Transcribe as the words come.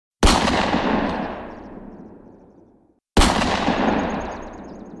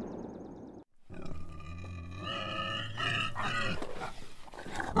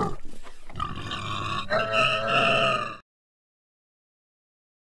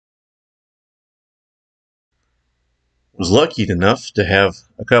Was lucky enough to have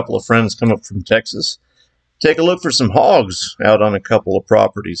a couple of friends come up from Texas, take a look for some hogs out on a couple of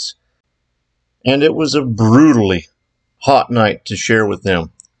properties. And it was a brutally hot night to share with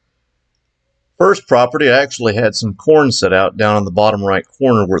them. First property, I actually had some corn set out down in the bottom right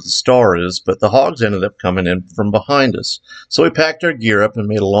corner where the star is, but the hogs ended up coming in from behind us. So we packed our gear up and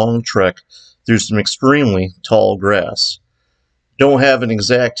made a long trek through some extremely tall grass. Don't have an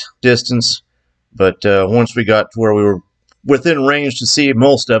exact distance, but once we got to where we were within range to see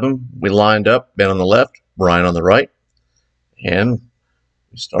most of them, we lined up, Ben on the left, Brian on the right, and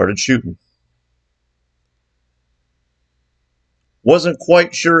we started shooting. Wasn't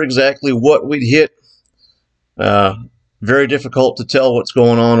quite sure exactly what we'd hit. Very difficult to tell what's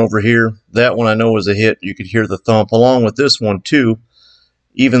going on over here. That one I know was a hit. You could hear the thump along with this one too.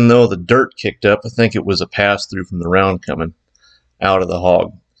 Even though the dirt kicked up, I think it was a pass through from the round coming out of the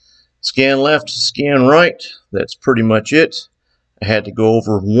hog. Scan left, scan right. That's pretty much it. I had to go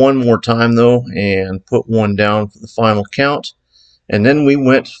over one more time though and put one down for the final count. And then we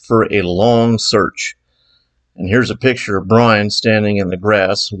went for a long search. And here's a picture of Brian standing in the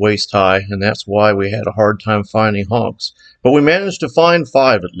grass, waist high, and that's why we had a hard time finding hogs. But we managed to find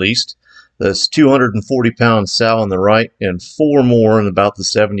 5 at least. That's 240-pound sow on the right and 4 more in about the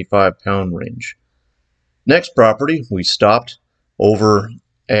 75-pound range. Next property, we stopped over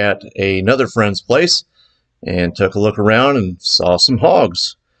at another friend's place and took a look around and saw some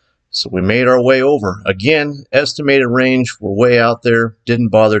hogs. So we made our way over. Again, estimated range, we're way out there. Didn't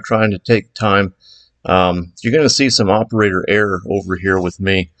bother trying to take time. You're going to see some operator error over here with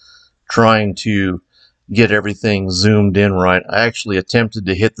me trying to get everything zoomed in right. I actually attempted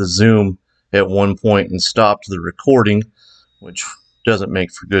to hit the zoom at one point and stopped the recording, which doesn't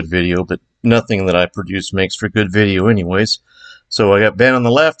make for good video, but nothing that I produce makes for good video anyways. So I got Ben on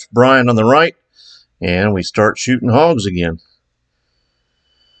the left, Brian on the right, and we start shooting hogs again.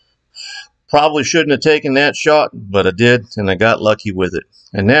 Probably shouldn't have taken that shot, but I did, and I got lucky with it.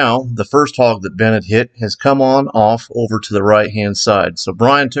 And now, the first hog that Ben had hit has come on off over to the right-hand side. So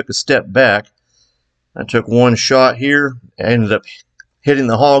Brian took a step back. I took one shot here. I ended up hitting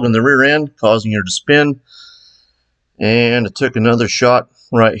the hog in the rear end, causing her to spin. And I took another shot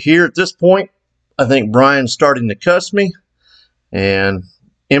right here. At this point, I think Brian's starting to cuss me. And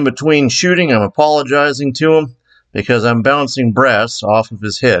in between shooting, I'm apologizing to him because I'm bouncing brass off of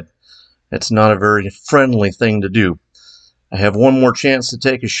his head. It's not a very friendly thing to do. I have one more chance to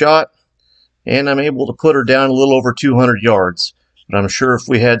take a shot, and I'm able to put her down a little over 200 yards. But I'm sure if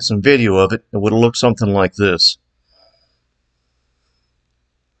we had some video of it, it would have looked something like this.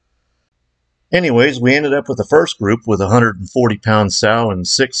 Anyways, we ended up with the first group with a 140-pound sow and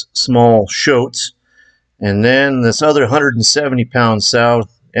 6 small shoats. And then this other 170-pound sow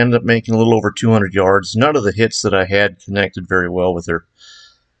ended up making a little over 200 yards. None of the hits that I had connected very well with her.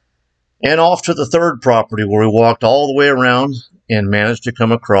 And off to the third property where we walked all the way around and managed to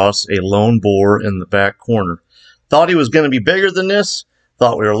come across a lone boar in the back corner. Thought he was going to be bigger than this.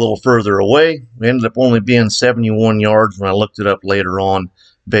 Thought we were a little further away. We ended up only being 71 yards when I looked it up later on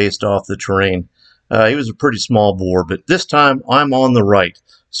based off the terrain. He was a pretty small boar, but this time I'm on the right,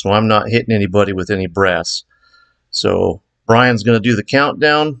 so I'm not hitting anybody with any brass. So Brian's going to do the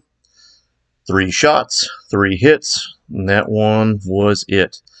countdown. 3 shots, 3 hits, and that one was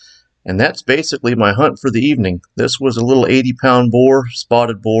it. And that's basically my hunt for the evening. This was a little 80-pound boar,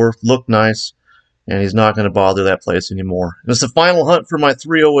 spotted boar, looked nice, and he's not going to bother that place anymore. And it's the final hunt for my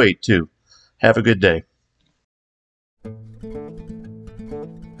 308 too. Have a good day.